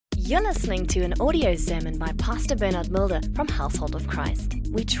You're listening to an audio sermon by Pastor Bernard Mulder from Household of Christ.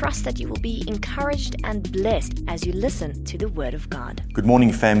 We trust that you will be encouraged and blessed as you listen to the Word of God. Good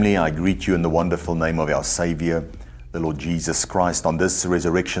morning, family. I greet you in the wonderful name of our Savior, the Lord Jesus Christ, on this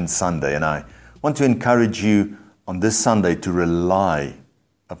Resurrection Sunday. And I want to encourage you on this Sunday to rely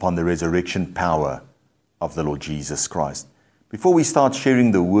upon the resurrection power of the Lord Jesus Christ. Before we start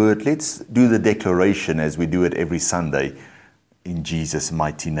sharing the Word, let's do the declaration as we do it every Sunday in Jesus'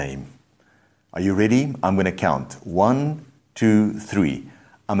 mighty name. Are you ready? I'm going to count. 1, 2, 3.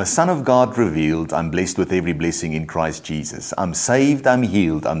 I'm a son of God revealed. I'm blessed with every blessing in Christ Jesus. I'm saved, I'm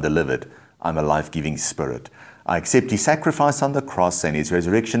healed, I'm delivered. I'm a life-giving spirit. I accept His sacrifice on the cross and His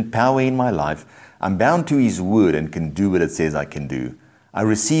resurrection power in my life. I'm bound to His word and can do what it says I can do. I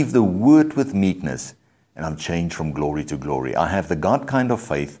receive the word with meekness and I'm changed from glory to glory. I have the God kind of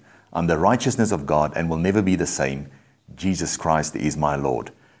faith. I'm the righteousness of God and will never be the same. Jesus Christ is my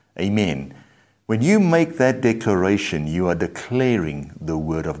Lord. Amen. When you make that declaration, you are declaring the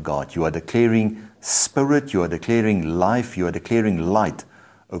Word of God. You are declaring spirit, you are declaring life, you are declaring light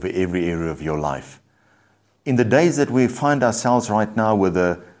over every area of your life. In the days that we find ourselves right now with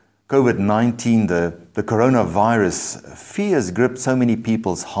the COVID-19, the coronavirus, fear has gripped so many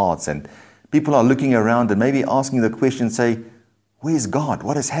people's hearts, and people are looking around and maybe asking the question, say, where's God?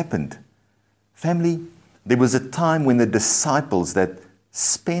 What has happened? Family, there was a time when the disciples that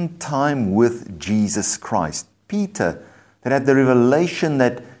spent time with Jesus Christ, Peter, that had the revelation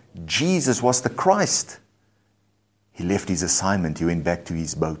that Jesus was the Christ, he left his assignment, he went back to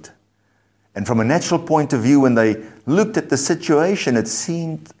his boat. And from a natural point of view, when they looked at the situation, it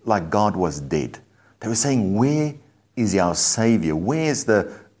seemed like God was dead. They were saying, where is our Savior? Where is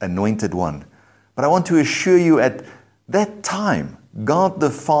the Anointed One? But I want to assure you, at that time, God the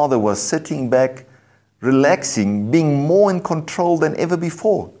Father was sitting back, relaxing, being more in control than ever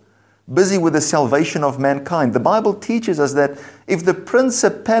before, busy with the salvation of mankind. The Bible teaches us that if the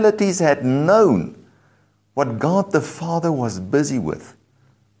principalities had known what God the Father was busy with,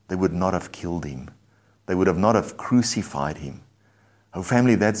 they would not have killed Him. They would have not have crucified Him. Oh,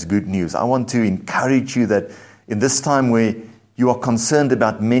 family, that's good news. I want to encourage you that in this time where you are concerned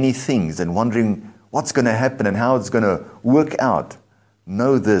about many things and wondering what's going to happen and how it's going to work out,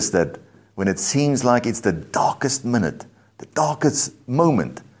 know this, that when it seems like it's the darkest minute, the darkest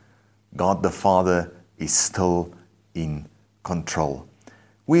moment, God the Father is still in control.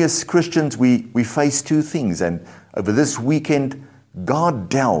 We as Christians, we face two things, and over this weekend, God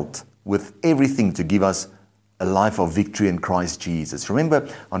dealt with everything to give us a life of victory in Christ Jesus. Remember,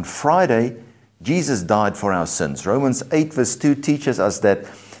 on Friday, Jesus died for our sins. Romans 8 verse 2 teaches us that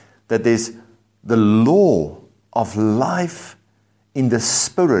there's the law of life in the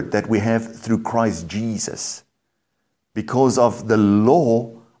Spirit that we have through Christ Jesus, because of the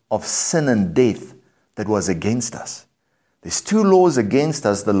law of sin and death that was against us. There's two laws against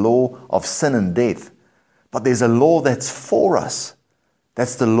us, the law of sin and death, but there's a law that's for us.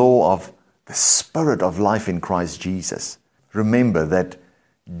 That's the law of the Spirit of life in Christ Jesus. Remember that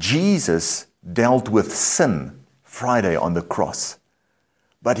Jesus dealt with sin Friday on the cross,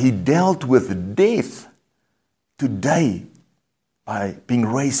 but He dealt with death today by being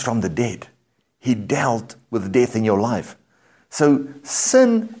raised from the dead. He dealt with death in your life. So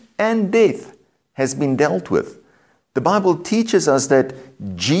sin and death has been dealt with. The Bible teaches us that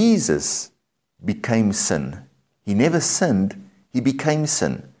Jesus became sin. He never sinned, He became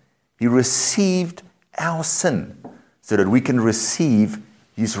sin. He received our sin so that we can receive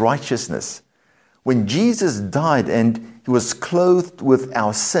His righteousness. When Jesus died and He was clothed with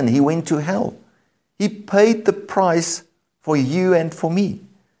our sin, He went to hell. He paid the price for you and for me.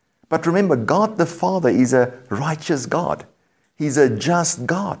 But remember, God the Father is a righteous God. He's a just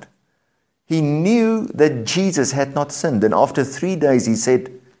God. He knew that Jesus had not sinned. And after 3 days, He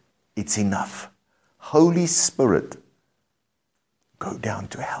said, it's enough. Holy Spirit, go down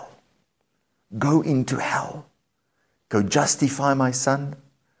to hell. Go into hell. Go justify my son.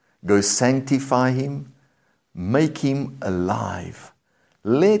 Go sanctify him. Make him alive.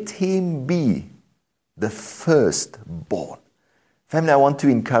 Let him be the firstborn. Family, I want to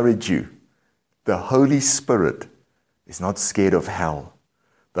encourage you. The Holy Spirit is not scared of hell.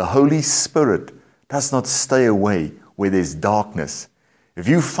 The Holy Spirit does not stay away where there's darkness. If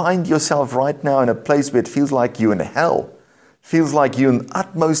you find yourself right now in a place where it feels like you're in hell, feels like you're in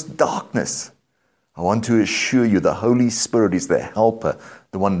utmost darkness, I want to assure you the Holy Spirit is the helper,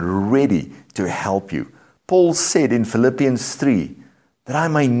 the one ready to help you. Paul said in Philippians 3, that I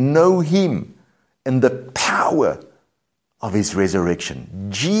may know Him and the power of His resurrection.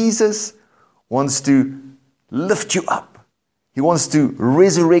 Jesus wants to lift you up. He wants to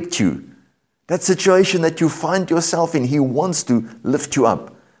resurrect you. That situation that you find yourself in, He wants to lift you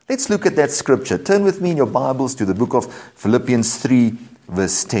up. Let's look at that scripture. Turn with me in your Bibles to the book of Philippians 3,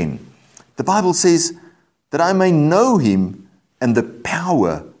 verse 10. The Bible says, that I may know Him and the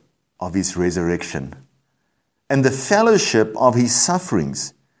power of His resurrection, and the fellowship of His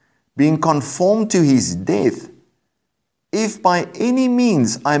sufferings, being conformed to His death, if by any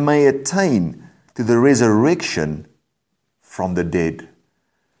means I may attain to the resurrection from the dead.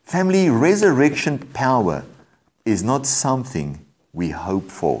 Family, resurrection power is not something we hope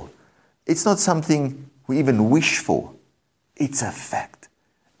for. It's not something we even wish for. It's a fact.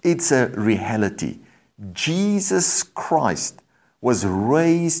 It's a reality. Jesus Christ was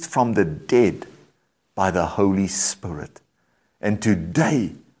raised from the dead by the Holy Spirit. And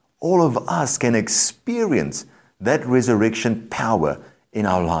today, all of us can experience that resurrection power in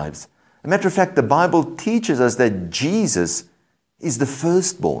our lives. As a matter of fact, the Bible teaches us that Jesus is the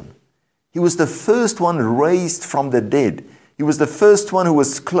firstborn. He was the first one raised from the dead. He was the first one who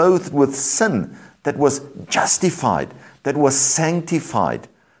was clothed with sin, that was justified, that was sanctified.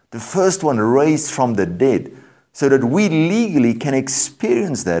 The first one raised from the dead, so that we legally can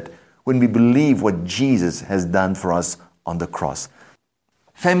experience that when we believe what Jesus has done for us on the cross.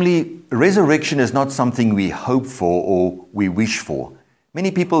 Family, resurrection is not something we hope for or we wish for. Many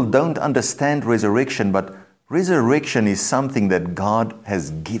people don't understand resurrection, but resurrection is something that God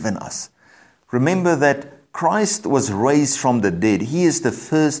has given us. Remember that Christ was raised from the dead. He is the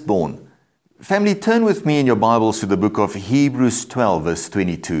firstborn. Family, turn with me in your Bibles to the book of Hebrews 12, verse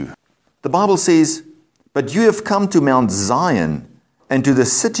 22. The Bible says, but you have come to Mount Zion and to the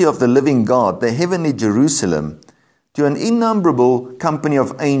city of the living God, the heavenly Jerusalem, to an innumerable company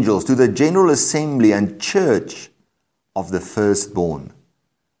of angels, to the general assembly and church of the firstborn,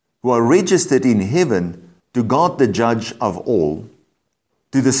 who are registered in heaven, to God the judge of all,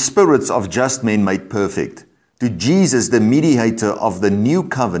 to the spirits of just men made perfect, to Jesus the mediator of the new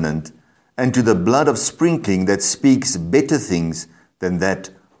covenant, and to the blood of sprinkling that speaks better things than that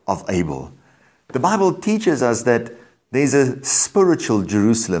of Abel. The Bible teaches us that there's a spiritual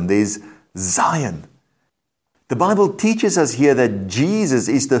Jerusalem, there's Zion. The Bible teaches us here that Jesus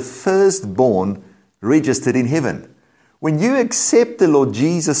is the firstborn registered in heaven. When you accept the Lord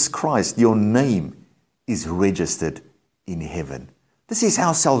Jesus Christ, your name is registered in heaven. This is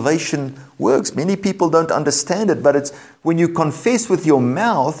how salvation works. Many people don't understand it, but it's when you confess with your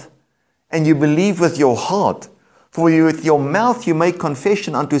mouth and you believe with your heart. For with your mouth you make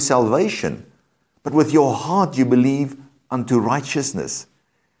confession unto salvation, but with your heart you believe unto righteousness.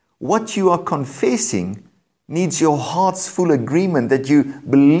 What you are confessing needs your heart's full agreement that you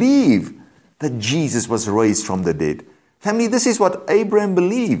believe that Jesus was raised from the dead. Family, this is what Abraham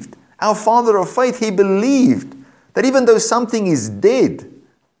believed. Our father of faith, he believed that even though something is dead,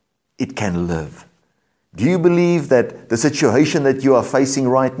 it can live. Do you believe that the situation that you are facing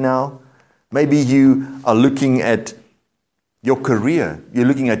right now, maybe you are looking at your career, you're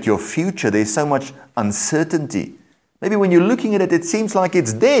looking at your future, there's so much uncertainty. Maybe when you're looking at it, it seems like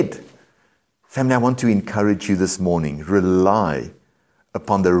it's dead. Family, I want to encourage you this morning, rely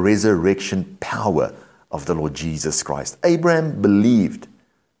upon the resurrection power of the Lord Jesus Christ. Abraham believed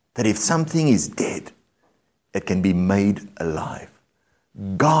that if something is dead, it can be made alive.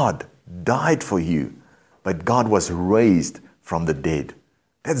 God died for you, but God was raised from the dead.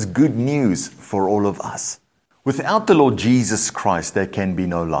 That's good news for all of us. Without the Lord Jesus Christ, there can be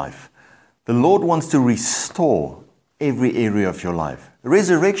no life. The Lord wants to restore every area of your life.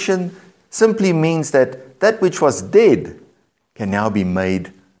 Resurrection simply means that that which was dead can now be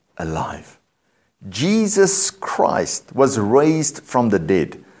made alive. Jesus Christ was raised from the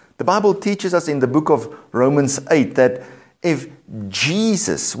dead. The Bible teaches us in the book of Romans 8 that if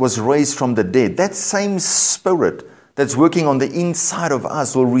Jesus was raised from the dead, that same Spirit that's working on the inside of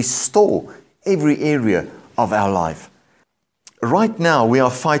us will restore every area of our life. Right now, we are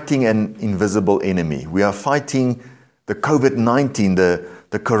fighting an invisible enemy. We are fighting the COVID-19,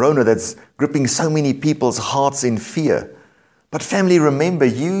 the corona that's gripping so many people's hearts in fear. But family, remember,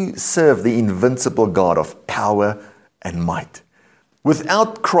 you serve the invincible God of power and might.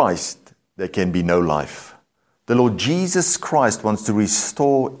 Without Christ, there can be no life. The Lord Jesus Christ wants to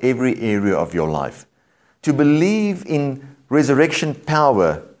restore every area of your life. To believe in resurrection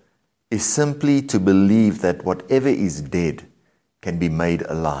power is simply to believe that whatever is dead can be made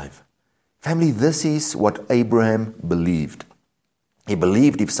alive. Family, this is what Abraham believed. He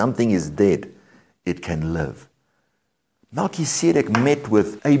believed if something is dead, it can live. Melchizedek met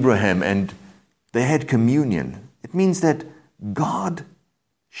with Abraham and they had communion. It means that God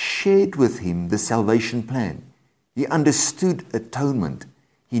shared with him the salvation plan. He understood atonement.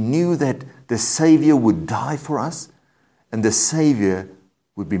 He knew that the Savior would die for us and the Savior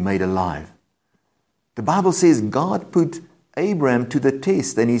would be made alive. The Bible says God put Abraham to the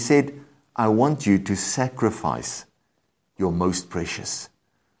test and he said, I want you to sacrifice your most precious.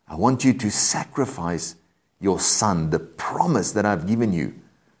 I want you to sacrifice your son, the promise that I've given you.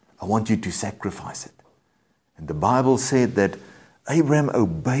 I want you to sacrifice it. And the Bible said that Abraham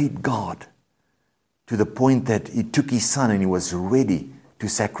obeyed God to the point that he took his son and he was ready to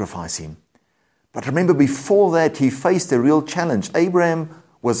sacrifice him. But remember, before that, he faced a real challenge. Abraham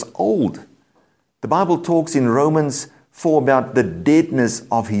was old. The Bible talks in Romans 4 about the deadness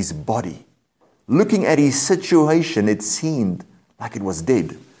of his body. Looking at his situation, it seemed like it was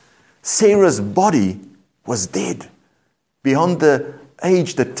dead. Sarah's body was dead, beyond the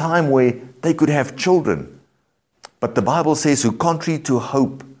age, the time where they could have children. But the Bible says, who contrary to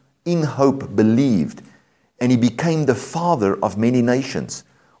hope, in hope believed, and he became the father of many nations.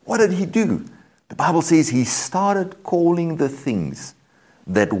 What did he do? The Bible says he started calling the things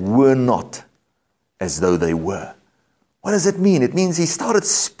that were not as though they were. What does it mean? It means he started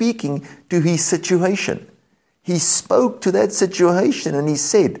speaking to his situation. He spoke to that situation and he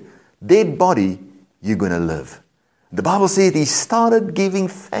said, dead body, you're going to live. The Bible says he started giving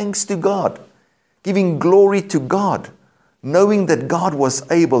thanks to God, giving glory to God, knowing that God was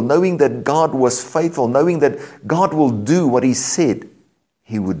able, knowing that God was faithful, knowing that God will do what he said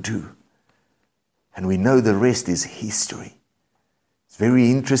he would do. And we know the rest is history. It's very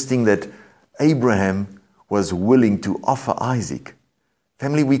interesting that Abraham was willing to offer Isaac.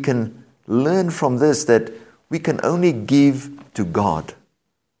 Family, we can learn from this that we can only give to God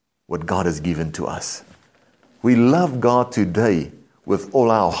what God has given to us. We love God today with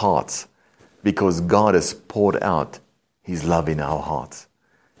all our hearts because God has poured out his love in our hearts.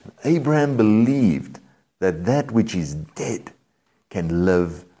 Abraham believed that that which is dead can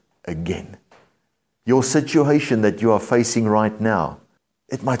live again. Your situation that you are facing right now,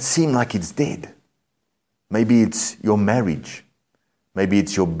 it might seem like it's dead. Maybe it's your marriage. Maybe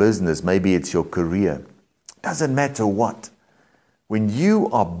it's your business. Maybe it's your career. Doesn't matter what. When you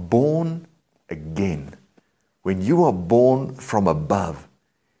are born again, when you are born from above,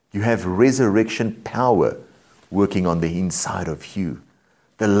 you have resurrection power working on the inside of you.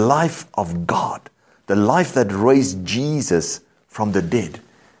 The life of God, the life that raised Jesus from the dead.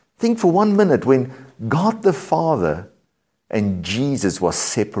 Think for 1 minute when God the Father and Jesus was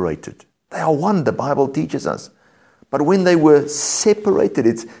separated. They are one, the Bible teaches us. But when they were separated,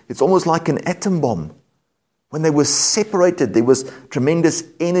 it's almost like an atom bomb. When they were separated, there was tremendous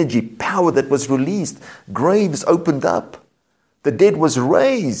energy, power that was released. Graves opened up. The dead was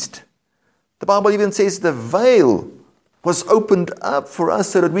raised. The Bible even says the veil was opened up for us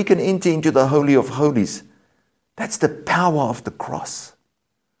so that we can enter into the Holy of Holies. That's the power of the cross.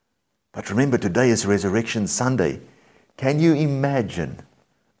 But remember, today is Resurrection Sunday. Can you imagine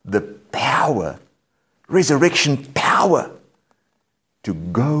the power, resurrection power, to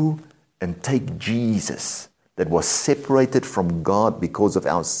go and take Jesus that was separated from God because of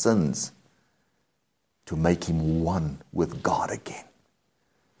our sins, to make him one with God again?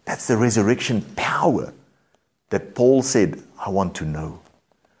 That's the resurrection power that Paul said, I want to know.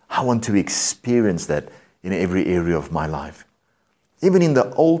 I want to experience that in every area of my life. Even in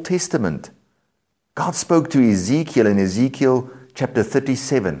the Old Testament, God spoke to Ezekiel in Ezekiel chapter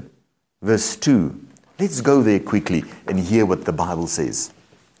 37, verse 2. Let's go there quickly and hear what the Bible says.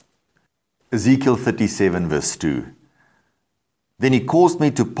 Ezekiel 37, verse 2. Then he caused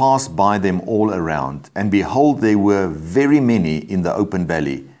me to pass by them all around, and behold, they were very many in the open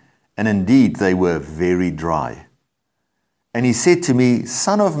valley, and indeed they were very dry. And he said to me,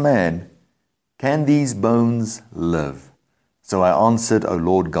 Son of man, can these bones live? So I answered, O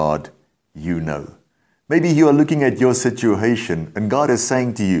Lord God, you know. Maybe you are looking at your situation and God is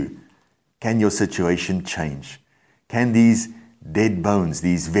saying to you, can your situation change? Can these dead bones,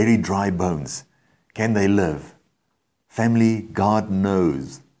 these very dry bones, can they live? Family, God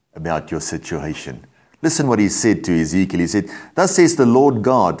knows about your situation. Listen what he said to Ezekiel. He said, Thus says the Lord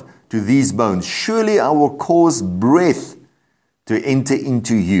God to these bones, surely I will cause breath to enter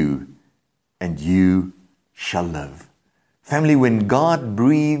into you, and you shall live. Family, when God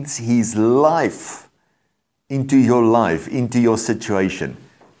breathes his life into your life, into your situation,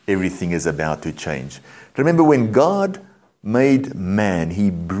 everything is about to change. Remember, when God made man, he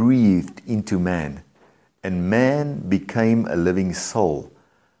breathed into man, and man became a living soul.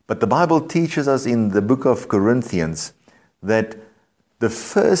 But the Bible teaches us in the book of Corinthians that the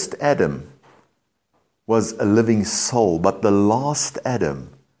first Adam was a living soul, but the last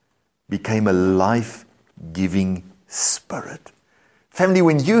Adam became a life life-giving Spirit. Family,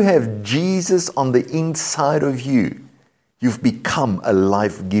 when you have Jesus on the inside of you, you've become a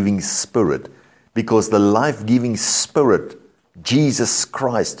life-giving Spirit, because the life-giving Spirit, Jesus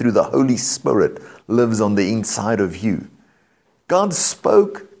Christ, through the Holy Spirit, lives on the inside of you. God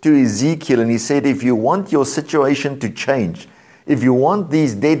spoke to Ezekiel and he said, if you want your situation to change, if you want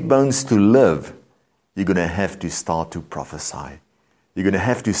these dead bones to live, you're going to have to start to prophesy. You're going to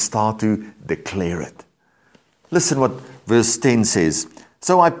have to start to declare it. Listen what verse 10 says.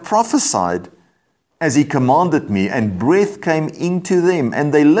 So I prophesied as he commanded me, and breath came into them,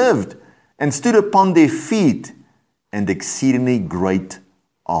 and they lived and stood upon their feet, an exceedingly great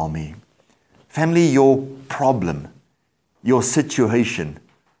army. Family, your problem, your situation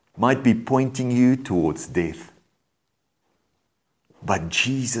might be pointing you towards death. But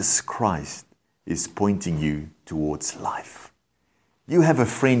Jesus Christ is pointing you towards life. You have a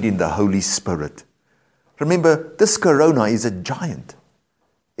friend in the Holy Spirit. Remember, this corona is a giant.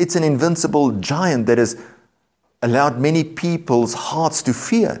 It's an invincible giant that has allowed many people's hearts to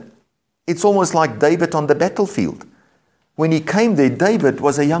fear. It's almost like David on the battlefield. When he came there, David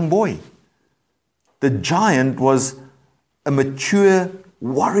was a young boy. The giant was a mature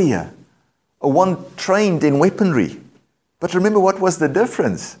warrior, a one trained in weaponry. But remember, what was the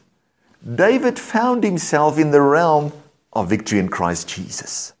difference? David found himself in the realm of victory in Christ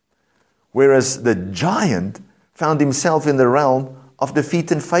Jesus, whereas the giant found himself in the realm of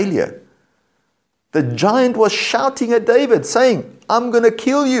defeat and failure. The giant was shouting at David, saying, I'm going to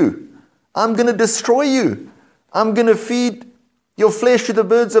kill you. I'm going to destroy you. I'm going to feed your flesh to the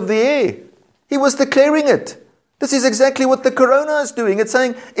birds of the air. He was declaring it. This is exactly what the corona is doing. It's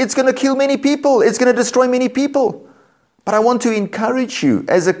saying it's going to kill many people. It's going to destroy many people. But I want to encourage you,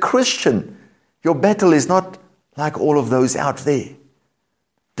 as a Christian, your battle is not like all of those out there.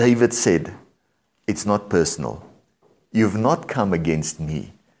 David said, it's not personal. You've not come against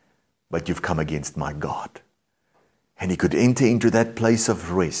me, but you've come against my God. And he could enter into that place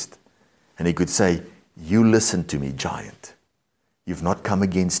of rest. And he could say, you listen to me, giant. You've not come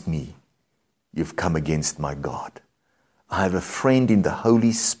against me. You've come against my God. I have a friend in the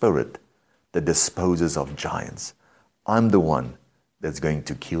Holy Spirit that disposes of giants. I'm the one that's going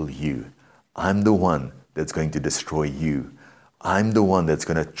to kill you. I'm the one that's going to destroy you. I'm the one that's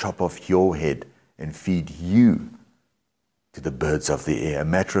going to chop off your head and feed you to the birds of the air. A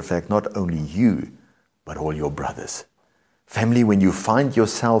matter of fact, not only you, but all your brothers. Family, when you find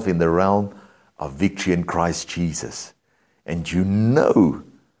yourself in the realm of victory in Christ Jesus, and you know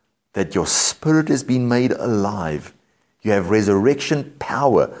that your spirit has been made alive, you have resurrection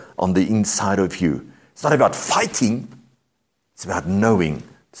power on the inside of you. It's not about fighting, it's about knowing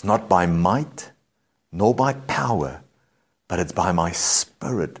it's not by might nor by power, but it's by my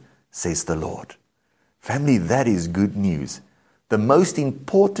Spirit, says the Lord. Family, that is good news. The most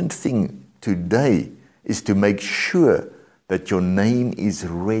important thing today is to make sure that your name is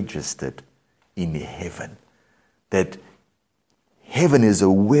registered in heaven, that heaven is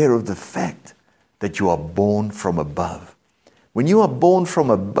aware of the fact that you are born from above. When you are born from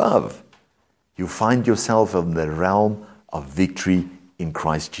above, you find yourself in the realm of victory in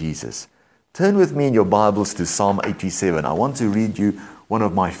Christ Jesus. Turn with me in your Bibles to Psalm 87. I want to read you one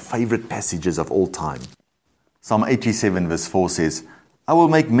of my favorite passages of all time. Psalm 87 verse 4 says, I will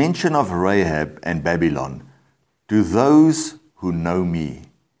make mention of Rahab and Babylon to those who know me.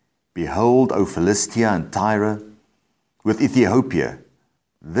 Behold, O Philistia and Tyre, with Ethiopia,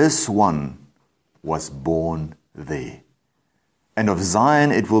 this one was born there. And of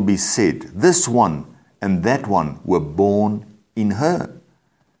Zion it will be said, this one and that one were born in her.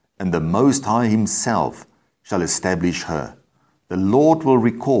 And the Most High himself shall establish her. The Lord will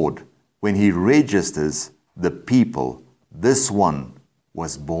record when he registers the people, this one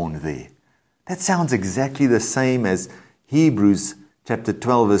was born there. That sounds exactly the same as Hebrews chapter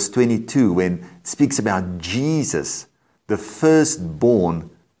 12 verse 22 when it speaks about Jesus, the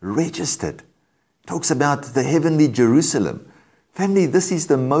firstborn, registered. It talks about the heavenly Jerusalem. Family, this is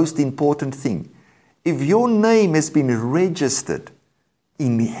the most important thing. If your name has been registered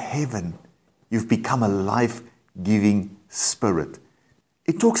in heaven, you've become a life-giving spirit.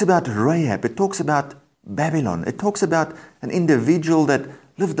 It talks about Rahab. It talks about Babylon. It talks about an individual that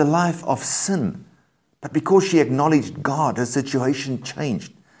lived a life of sin. But because she acknowledged God, her situation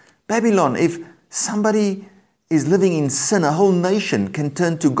changed. Babylon, if somebody is living in sin, a whole nation can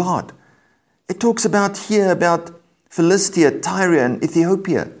turn to God. It talks about here about Philistia, Tyre, and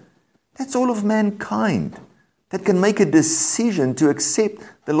Ethiopia. That's all of mankind that can make a decision to accept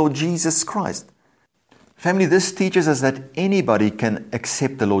the Lord Jesus Christ. Family, this teaches us that anybody can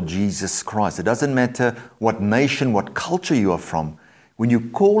accept the Lord Jesus Christ. It doesn't matter what nation, what culture you are from. When you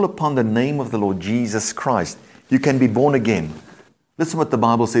call upon the name of the Lord Jesus Christ, you can be born again. Listen what the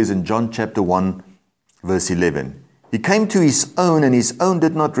Bible says in John chapter 1, verse 11. He came to his own, and his own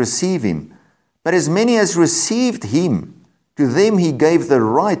did not receive him. But as many as received him, to them he gave the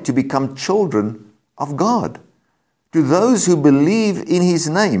right to become children of God. To those who believe in his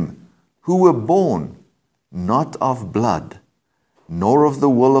name, who were born not of blood, nor of the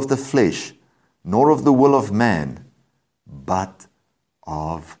will of the flesh, nor of the will of man, but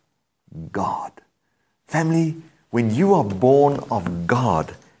of God. Family, when you are born of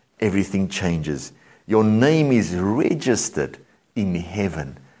God, everything changes. Your name is registered in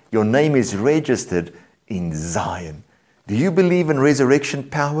heaven. Your name is registered in Zion. Do you believe in resurrection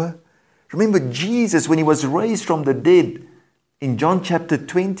power? Remember Jesus, when he was raised from the dead in John chapter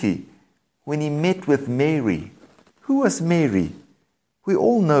 20, when he met with Mary. Who was Mary? We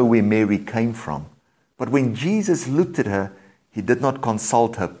all know where Mary came from. But when Jesus looked at her, he did not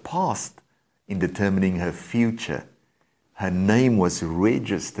consult her past in determining her future. Her name was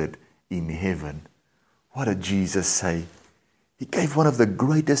registered in heaven. What did Jesus say? He gave one of the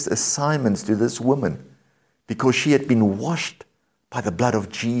greatest assignments to this woman because she had been washed by the blood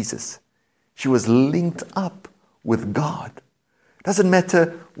of Jesus. She was linked up with God. Doesn't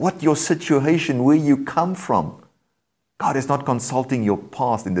matter what your situation, where you come from. God is not consulting your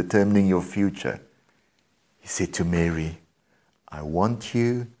past in determining your future. He said to Mary, I want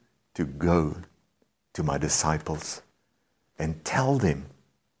you to go to my disciples and tell them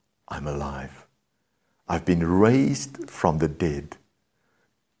I'm alive. I've been raised from the dead.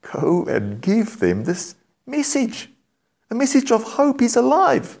 Go and give them this message, a message of hope. He's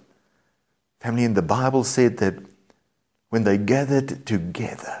alive. Family, in the Bible said that when they gathered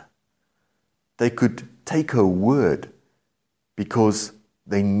together, they could take her word because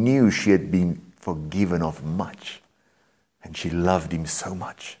they knew she had been forgiven of much and she loved him so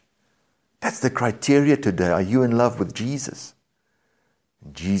much. That's the criteria today. Are you in love with Jesus?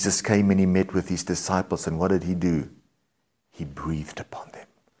 And Jesus came and he met with his disciples, and what did he do? He breathed upon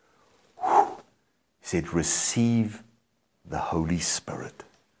them. He said, receive the Holy Spirit.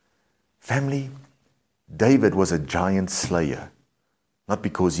 Family, David was a giant slayer, not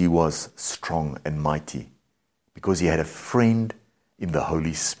because he was strong and mighty, because he had a friend in the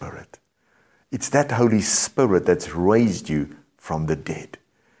Holy Spirit. It's that Holy Spirit that's raised you from the dead.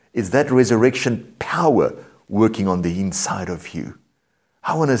 It's that resurrection power working on the inside of you.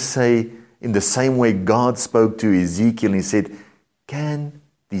 I want to say, in the same way God spoke to Ezekiel and he said, can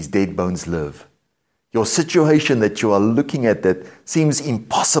these dead bones live? Your situation that you are looking at that seems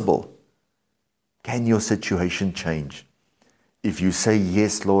impossible, can your situation change? If you say,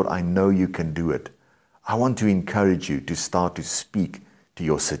 yes, Lord, I know you can do it. I want to encourage you to start to speak to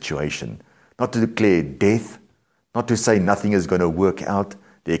your situation. Not to declare death, not to say nothing is going to work out,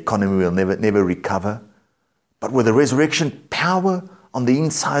 the economy will never recover. But with the resurrection power on the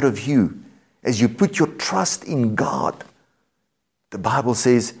inside of you, as you put your trust in God, the Bible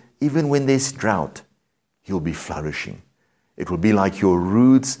says, even when there's drought, you'll be flourishing. It will be like your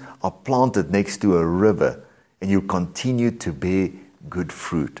roots are planted next to a river and you continue to bear good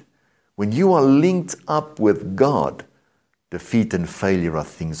fruit. When you are linked up with God, defeat and failure are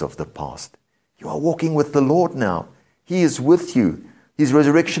things of the past. You are walking with the Lord now. He is with you. His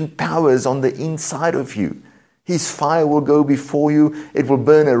resurrection power is on the inside of you. His fire will go before you. It will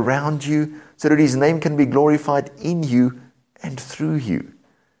burn around you so that his name can be glorified in you and through you.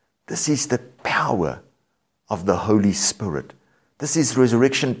 This is the power of the Holy Spirit. This is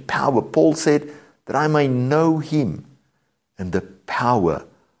resurrection power. Paul said that I may know him and the power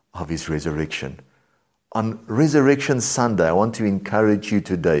of his resurrection. On Resurrection Sunday, I want to encourage you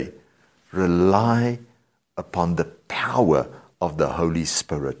today, rely upon the power of the Holy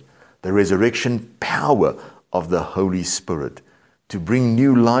Spirit, the resurrection power of the Holy Spirit to bring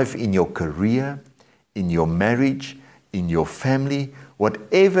new life in your career, in your marriage, in your family,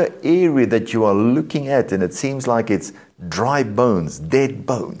 whatever area that you are looking at and it seems like it's dry bones, dead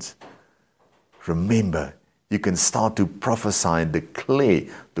bones. Remember, you can start to prophesy and declare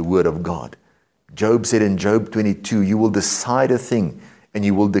the word of God. Job said in Job 22, you will decide a thing and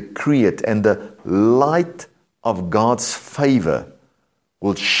you will decree it, and the light of God's favor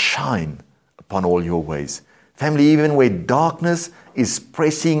will shine upon all your ways. Family, even where darkness is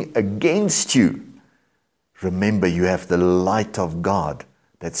pressing against you, remember you have the light of God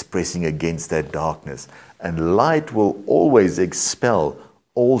that's pressing against that darkness. And light will always expel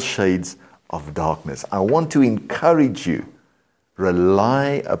all shades of darkness. I want to encourage you,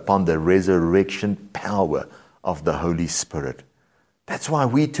 Rely upon the resurrection power of the Holy Spirit. That's why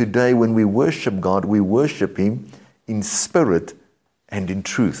we today, when we worship God, we worship Him in spirit and in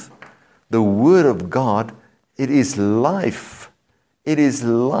truth. The Word of God, it is life. It is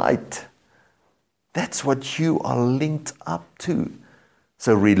light. That's what you are linked up to.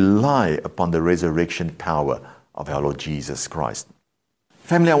 So rely upon the resurrection power of our Lord Jesus Christ.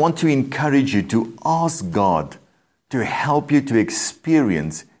 Family, I want to encourage you to ask God to help you to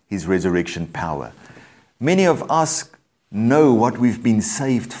experience His resurrection power. Many of us know what we've been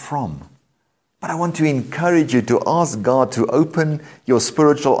saved from. But I want to encourage you to ask God to open your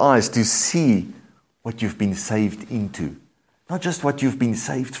spiritual eyes to see what you've been saved into. Not just what you've been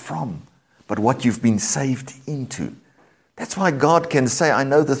saved from, but what you've been saved into. That's why God can say, I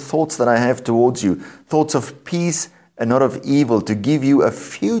know the thoughts that I have towards you, thoughts of peace and not of evil, to give you a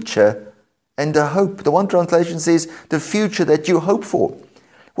future and a hope. The one translation says, the future that you hope for.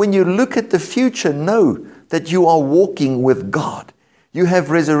 When you look at the future, know that you are walking with God. You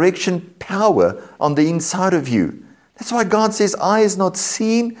have resurrection power on the inside of you. That's why God says, eye is not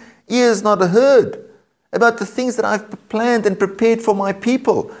seen, ear is not heard about the things that I've planned and prepared for my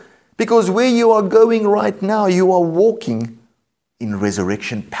people. Because where you are going right now, you are walking in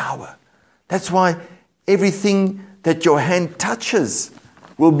resurrection power. That's why everything that your hand touches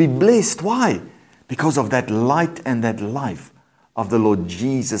will be blessed. Why? Because of that light and that life of the Lord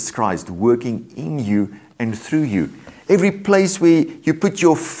Jesus Christ working in you and through you. Every place where you put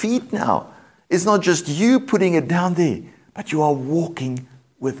your feet now, it's not just you putting it down there, but you are walking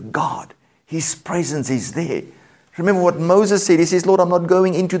with God. His presence is there. Remember what Moses said. He says, Lord, I'm not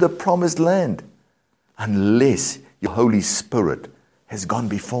going into the promised land unless your Holy Spirit has gone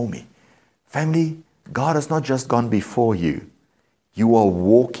before me. Family, God has not just gone before you. You are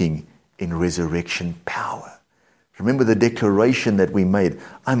walking in resurrection power. Remember the declaration that we made.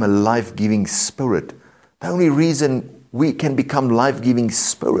 I'm a life-giving spirit. The only reason we can become life-giving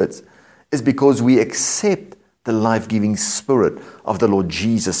spirits is because we accept the life-giving spirit of the Lord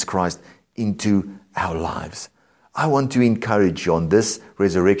Jesus Christ into our lives. I want to encourage you on this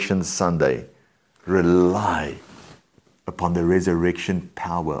Resurrection Sunday, rely upon the resurrection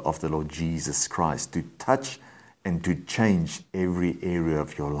power of the Lord Jesus Christ to touch and to change every area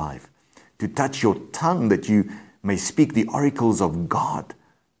of your life. To touch your tongue that you may speak the oracles of God.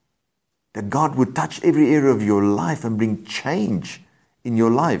 That God would touch every area of your life and bring change in your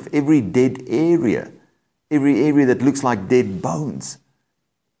life. Every dead area, every area that looks like dead bones.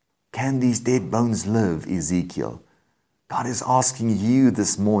 Can these dead bones live, Ezekiel? God is asking you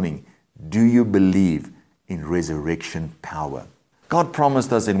this morning, do you believe in resurrection power? God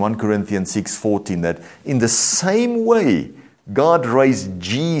promised us in 1 Corinthians 6:14 that in the same way God raised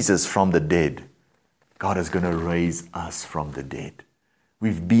Jesus from the dead, God is going to raise us from the dead.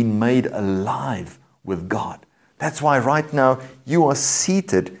 We've been made alive with God. That's why right now you are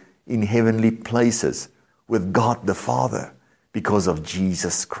seated in heavenly places with God the Father because of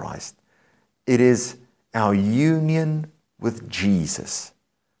Jesus Christ. It is our union with Jesus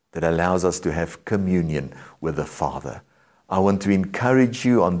that allows us to have communion with the Father. I want to encourage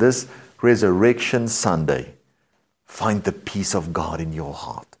you on this Resurrection Sunday, find the peace of God in your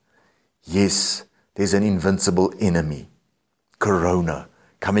heart. Yes, there's an invincible enemy, Corona,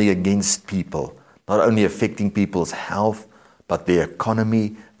 coming against people, not only affecting people's health, but their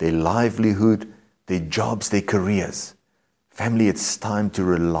economy, their livelihood, their jobs, their careers. Family, it's time to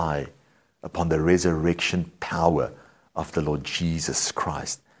rely upon the resurrection power of the Lord Jesus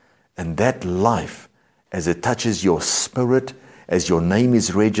Christ. And that life, as it touches your spirit, as your name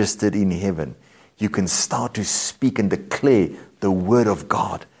is registered in heaven, you can start to speak and declare the Word of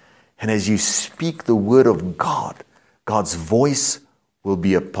God. And as you speak the Word of God, God's voice will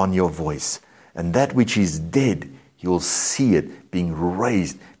be upon your voice. And that which is dead, you'll see it being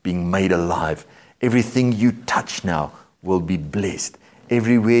raised, being made alive. Everything you touch now will be blessed.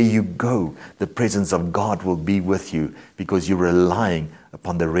 Everywhere you go, the presence of God will be with you because you're relying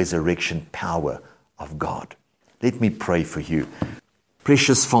upon the resurrection power of God. Let me pray for you.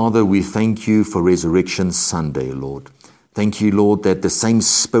 Precious Father, we thank you for Resurrection Sunday, Lord. Thank you, Lord, that the same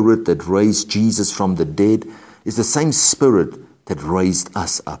Spirit that raised Jesus from the dead is the same Spirit that raised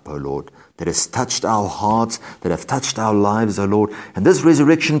us up, O Lord, that has touched our hearts, that have touched our lives, O Lord. And this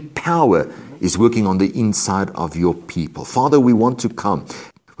resurrection power is working on the inside of your people. Father, we want to come.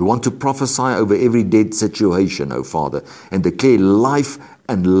 We want to prophesy over every dead situation, O Father, and declare life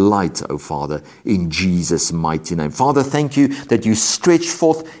and light, O Father, in Jesus' mighty name. Father, thank you that you stretch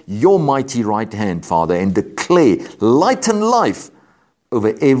forth your mighty right hand, Father, and declare light and life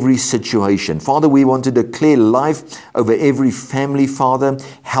over every situation. Father, we want to declare life over every family, Father,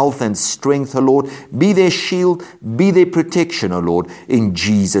 health and strength, O Lord. Be their shield, be their protection, O Lord, in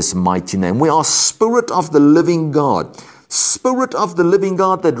Jesus' mighty name. We are Spirit of the living God, Spirit of the living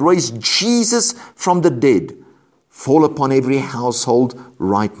God that raised Jesus from the dead. Fall upon every household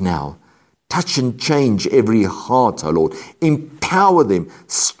right now. Touch and change every heart, O Lord. Empower them,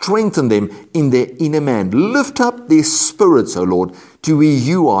 strengthen them in their inner man. Lift up their spirits, O Lord, to where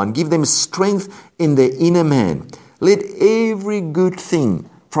you are, and give them strength in their inner man. Let every good thing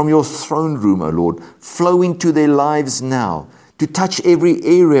from your throne room, O Lord, flow into their lives now, to touch every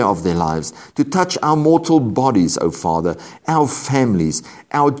area of their lives, to touch our mortal bodies, O Father, our families,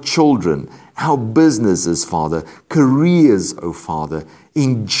 our children, our businesses, Father, careers, O Father,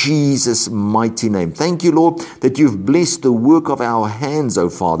 in Jesus' mighty name. Thank you, Lord, that you've blessed the work of our hands, O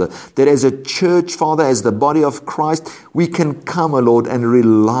Father, that as a church, Father, as the body of Christ, we can come, O Lord, and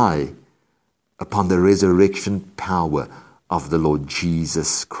rely upon the resurrection power of the Lord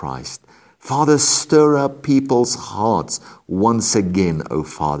Jesus Christ. Father, stir up people's hearts once again, O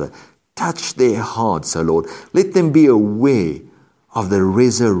Father. Touch their hearts, O Lord. Let them be aware of the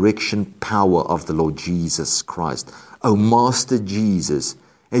resurrection power of the Lord Jesus Christ. O Master Jesus,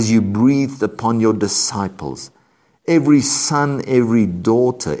 as you breathed upon your disciples, every son, every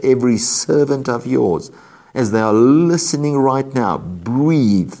daughter, every servant of yours, as they are listening right now,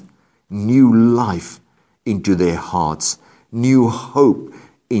 breathe new life into their hearts, new hope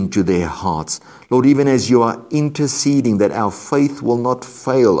into their hearts. Lord, even as you are interceding that our faith will not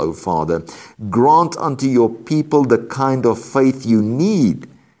fail, O Father, grant unto your people the kind of faith you need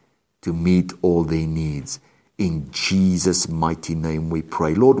to meet all their needs. In Jesus' mighty name we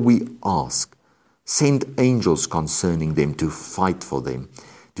pray. Lord, we ask, send angels concerning them to fight for them,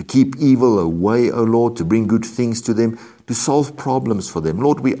 to keep evil away, O Lord, to bring good things to them, to solve problems for them.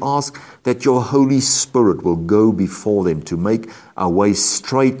 Lord, we ask that your Holy Spirit will go before them to make our way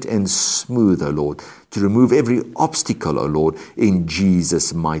straight and smooth, O Lord, to remove every obstacle, O Lord, in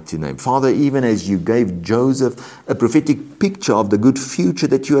Jesus' mighty name. Father, even as you gave Joseph a prophetic picture of the good future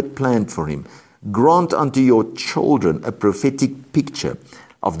that you had planned for him, grant unto your children a prophetic picture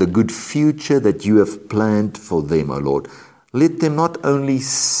of the good future that you have planned for them, O Lord. Let them not only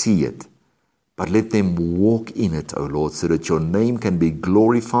see it, but let them walk in it, O Lord, so that your name can be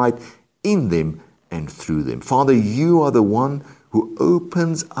glorified in them and through them. Father, you are the one who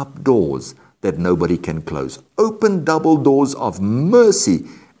opens up doors that nobody can close. Open double doors of mercy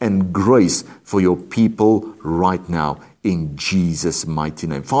and grace for your people right now in Jesus' mighty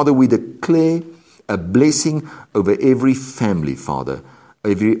name. Father, we declare a blessing over every family, Father,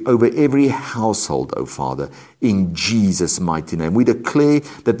 over every household, O Father, in Jesus' mighty name. We declare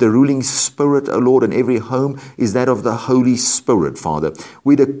that the ruling spirit, O Lord, in every home is that of the Holy Spirit, Father.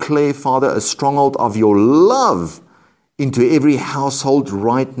 We declare, Father, a stronghold of your love into every household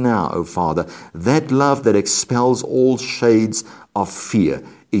right now, O Father. That love that expels all shades of fear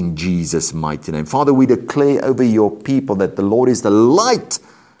in Jesus' mighty name. Father, we declare over your people that the Lord is the light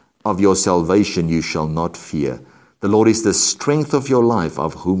of your salvation. You shall not fear. The Lord is the strength of your life.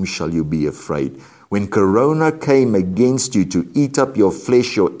 Of whom shall you be afraid? When Corona came against you to eat up your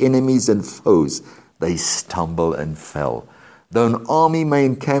flesh, your enemies and foes, they stumble and fell. Though an army may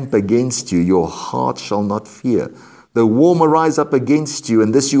encamp against you, your heart shall not fear. Though war may rise up against you,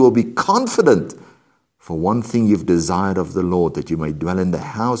 and this you will be confident. For one thing you've desired of the Lord, that you may dwell in the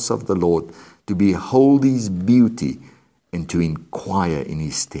house of the Lord, to behold his beauty and to inquire in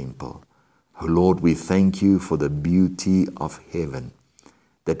his temple. Oh Lord, we thank you for the beauty of heaven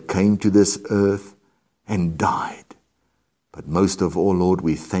that came to this earth and died. But most of all, Lord,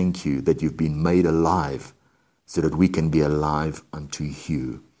 we thank you that you've been made alive so that we can be alive unto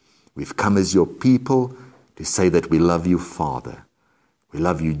you. We've come as your people to say that we love you, Father. We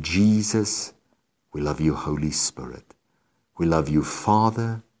love you, Jesus. We love you, Holy Spirit. We love you,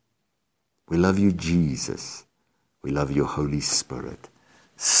 Father. We love you, Jesus. We love you, Holy Spirit.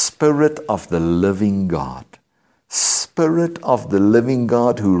 Spirit of the living God. Spirit of the living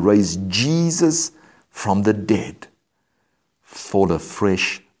God who raised Jesus from the dead. Fall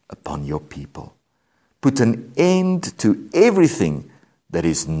afresh upon your people. Put an end to everything that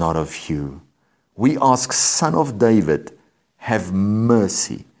is not of you. We ask, Son of David, have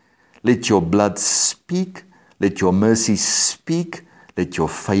mercy. Let your blood speak. Let your mercy speak. Let your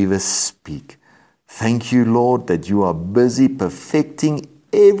favor speak. Thank you, Lord, that you are busy perfecting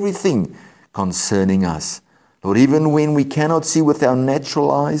everything concerning us. Lord, even when we cannot see with our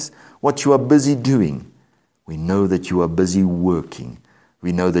natural eyes what you are busy doing, we know that you are busy working.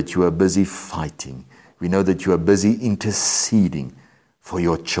 We know that you are busy fighting. We know that you are busy interceding for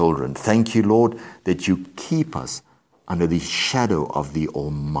your children. Thank you, Lord, that you keep us under the shadow of the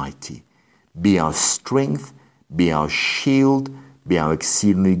Almighty. Be our strength, be our shield, be our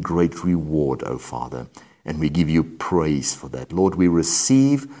exceedingly great reward, O Father. And we give you praise for that. Lord, we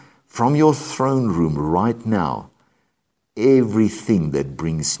receive from your throne room right now everything that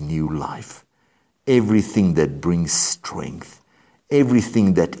brings new life, everything that brings strength,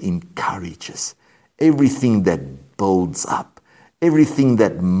 everything that encourages, everything that builds up, everything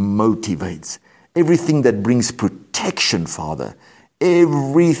that motivates, everything that brings protection, Father,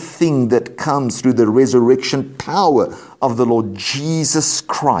 everything that comes through the resurrection power of the Lord Jesus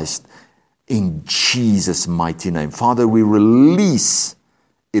Christ, in Jesus' mighty name. Father, we release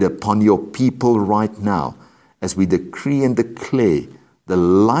it upon your people right now as we decree and declare the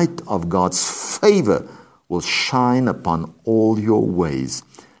light of God's favor will shine upon all your ways.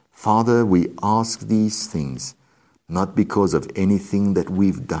 Father, we ask these things not because of anything that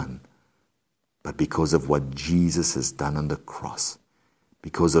we've done, but because of what Jesus has done on the cross.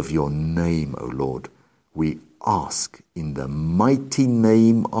 Because of your name, O Lord, we ask in the mighty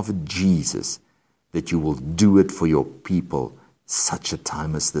name of Jesus that you will do it for your people such a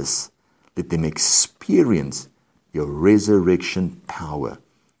time as this. Let them experience your resurrection power.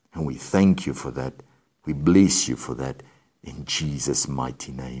 And we thank you for that. We bless you for that in Jesus'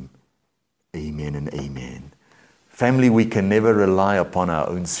 mighty name. Amen and amen. Family, we can never rely upon our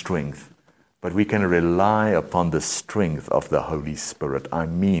own strength, but we can rely upon the strength of the Holy Spirit. I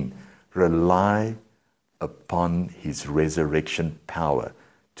mean, rely upon his resurrection power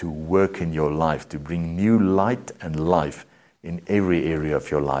to work in your life, to bring new light and life in every area of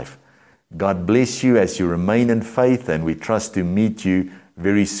your life. God bless you as you remain in faith, and we trust to meet you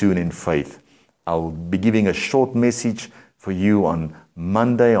very soon in faith. I'll be giving a short message for you on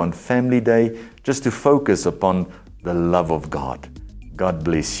Monday, on Family Day, just to focus upon the love of God. God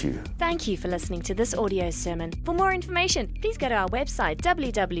bless you. Thank you for listening to this audio sermon. For more information, please go to our website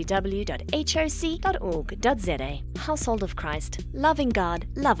www.hoc.org.za. Household of Christ, loving God,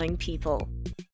 loving people.